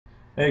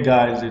Hey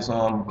guys, it's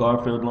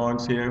Garfield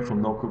Lawrence here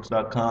from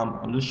NoCooks.com.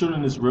 I'm just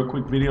shooting this real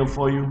quick video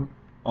for you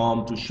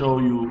to show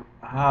you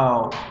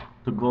how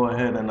to go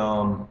ahead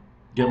and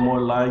get more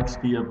likes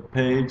to your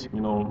page,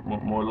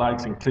 more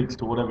likes and clicks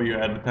to whatever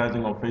you're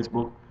advertising on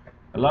Facebook.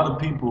 A lot of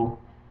people,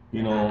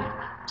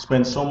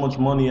 spend so much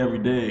money every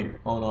day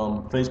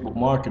on Facebook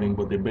marketing,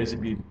 but they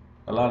basically,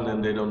 a lot of them,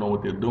 they don't know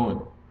what they're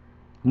doing.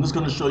 I'm just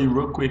going to show you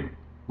real quick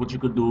what you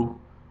could do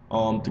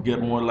to get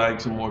more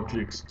likes and more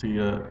clicks to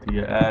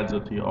your ads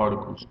or to your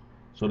articles,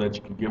 so that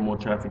you can get more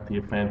traffic to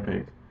your fan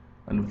page.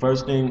 And the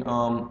first thing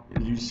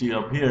is you see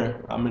up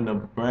here, I'm in the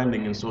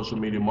branding and social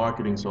media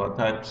marketing, so I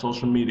type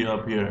social media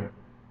up here.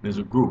 There's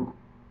a group.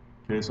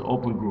 Okay, it's an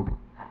open group.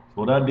 So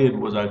what I did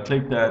was I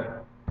clicked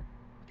that,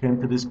 came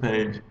to this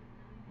page.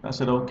 I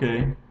said,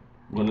 okay, I'm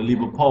going to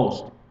leave a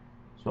post.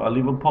 So I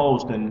leave a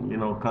post and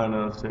kind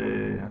of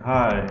say,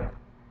 hi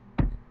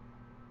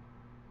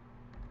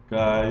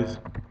guys,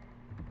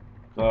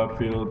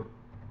 Garfield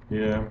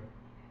here.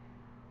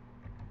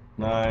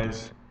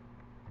 Nice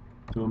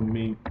to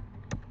meet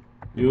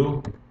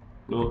you.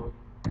 Look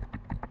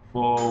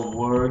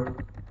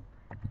forward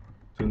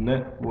to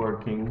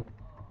networking.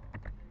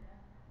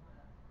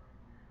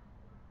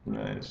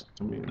 Nice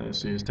to meet.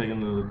 Let's see, it's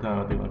taking a little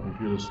time. I think my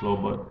computer's slow,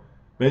 but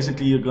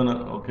basically you're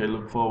gonna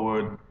look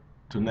forward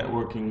to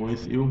networking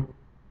with you.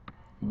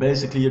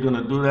 Basically you're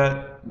gonna do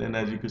that. Then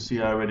as you can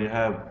see, I already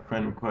have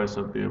friend requests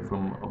up there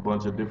from a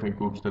bunch of different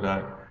groups to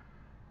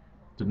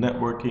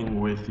networking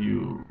with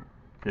you.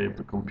 Okay, if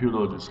the computer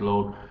will just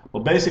load.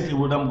 But basically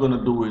what I'm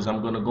gonna do is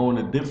I'm gonna go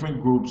into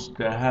different groups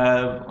that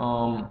have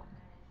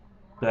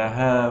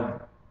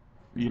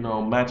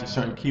match a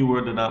certain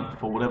keyword that I'm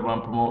for whatever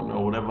I'm promoting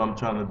or whatever I'm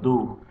trying to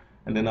do.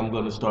 And then I'm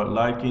gonna start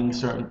liking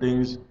certain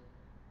things.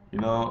 You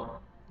know,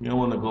 you don't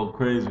wanna go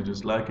crazy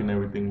just liking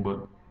everything,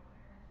 but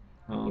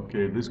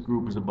okay, this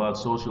group is about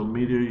social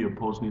media. Your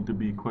posts need to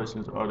be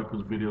questions,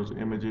 articles, videos,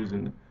 images,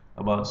 and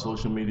about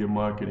social media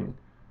marketing.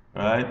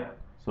 Alright?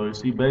 So you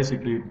see,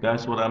 basically,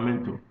 that's what I'm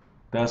into.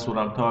 That's what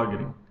I'm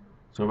targeting.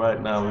 So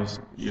right now, it's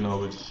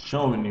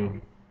showing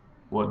you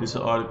what this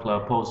article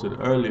I posted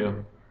earlier.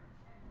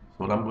 So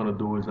what I'm gonna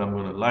do is I'm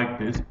gonna like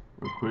this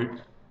real quick.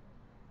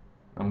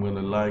 I'm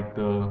gonna like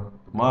the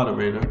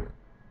moderator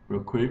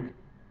real quick.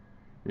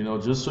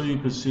 Just so you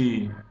can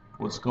see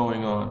what's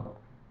going on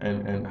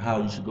and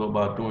how you should go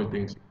about doing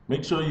things.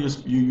 Make sure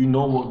you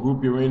know what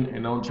group you're in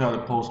and don't try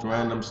to post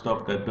random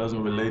stuff that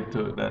doesn't relate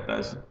to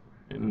that's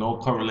no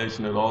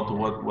correlation at all to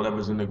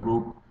whatever's in the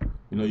group.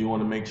 You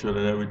want to make sure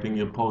that everything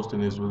you're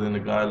posting is within the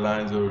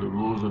guidelines or the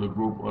rules of the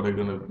group, or they're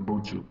gonna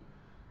boot you.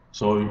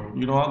 So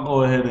I'll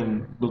go ahead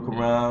and look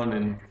around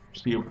and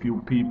see a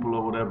few people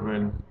or whatever,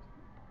 and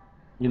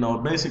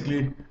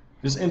basically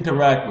just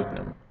interact with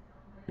them.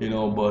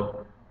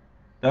 But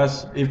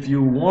that's if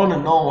you want to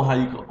know how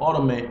you can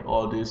automate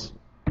all this.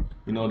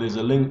 There's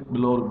a link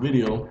below the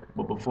video.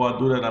 But before I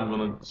do that, I'm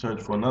going to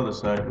search for another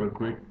site real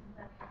quick.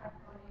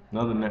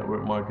 Another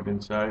network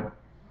marketing site.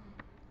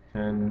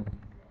 And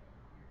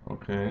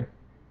okay,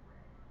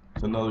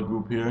 it's another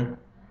group here.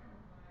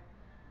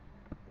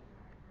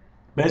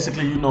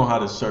 Basically, you know how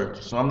to search.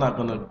 So I'm not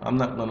gonna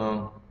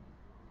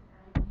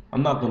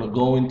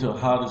go into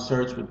how to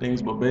search for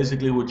things, but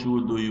basically what you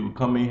would do, you would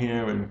come in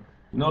here and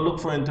look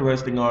for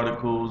interesting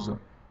articles,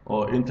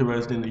 or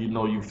interesting,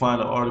 you find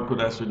an article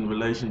that's in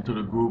relation to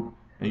the group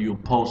and you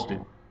post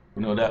it.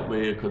 That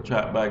way it could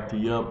track back to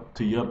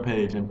your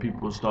page, and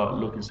people start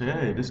looking, say,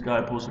 hey, this guy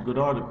posted a good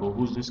article.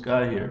 Who's this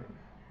guy here?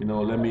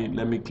 Let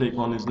me click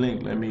on his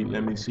link. Let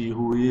me see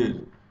who he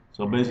is.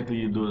 So basically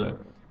you do that.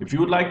 If you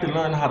would like to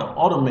learn how to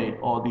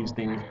automate all these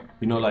things,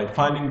 like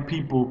finding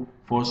people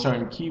for a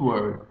certain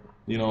keyword,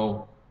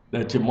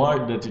 that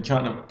you're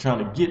trying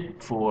to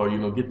get for,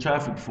 get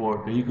traffic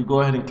for, then you could go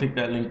ahead and click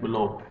that link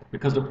below.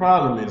 Because the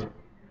problem is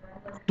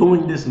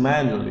doing this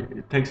manually,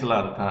 it takes a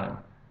lot of time.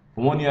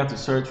 For one, you have to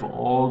search for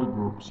all the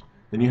groups,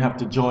 then you have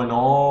to join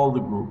all the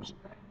groups,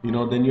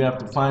 then you have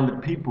to find the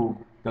people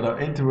that are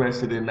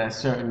interested in that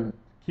certain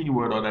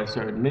keyword or that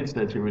certain niche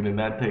that you're in, and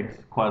that takes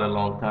quite a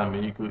long time,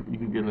 and you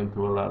could get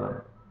into a lot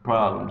of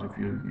problems if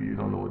you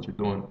don't know what you're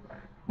doing.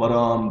 But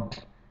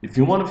if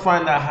you want to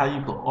find out how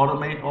you can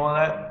automate all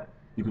that,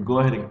 you can go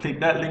ahead and click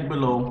that link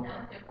below.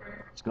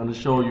 It's going to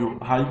show you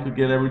how you could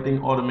get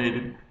everything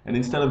automated. And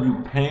instead of you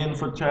paying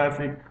for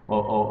traffic,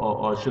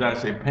 or should I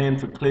say paying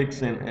for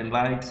clicks and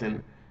likes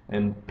and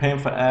paying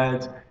for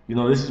ads,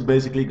 this is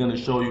basically going to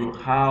show you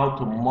how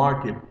to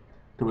market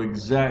to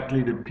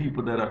exactly the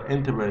people that are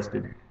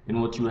interested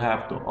in what you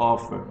have to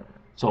offer.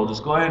 So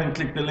just go ahead and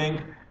click the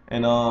link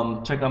and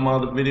check out my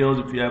other videos.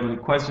 If you have any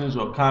questions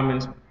or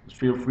comments, just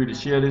feel free to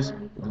share this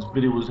if this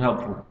video was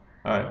helpful.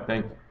 All right,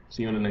 thank you.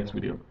 See you in the next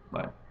video.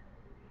 Bye.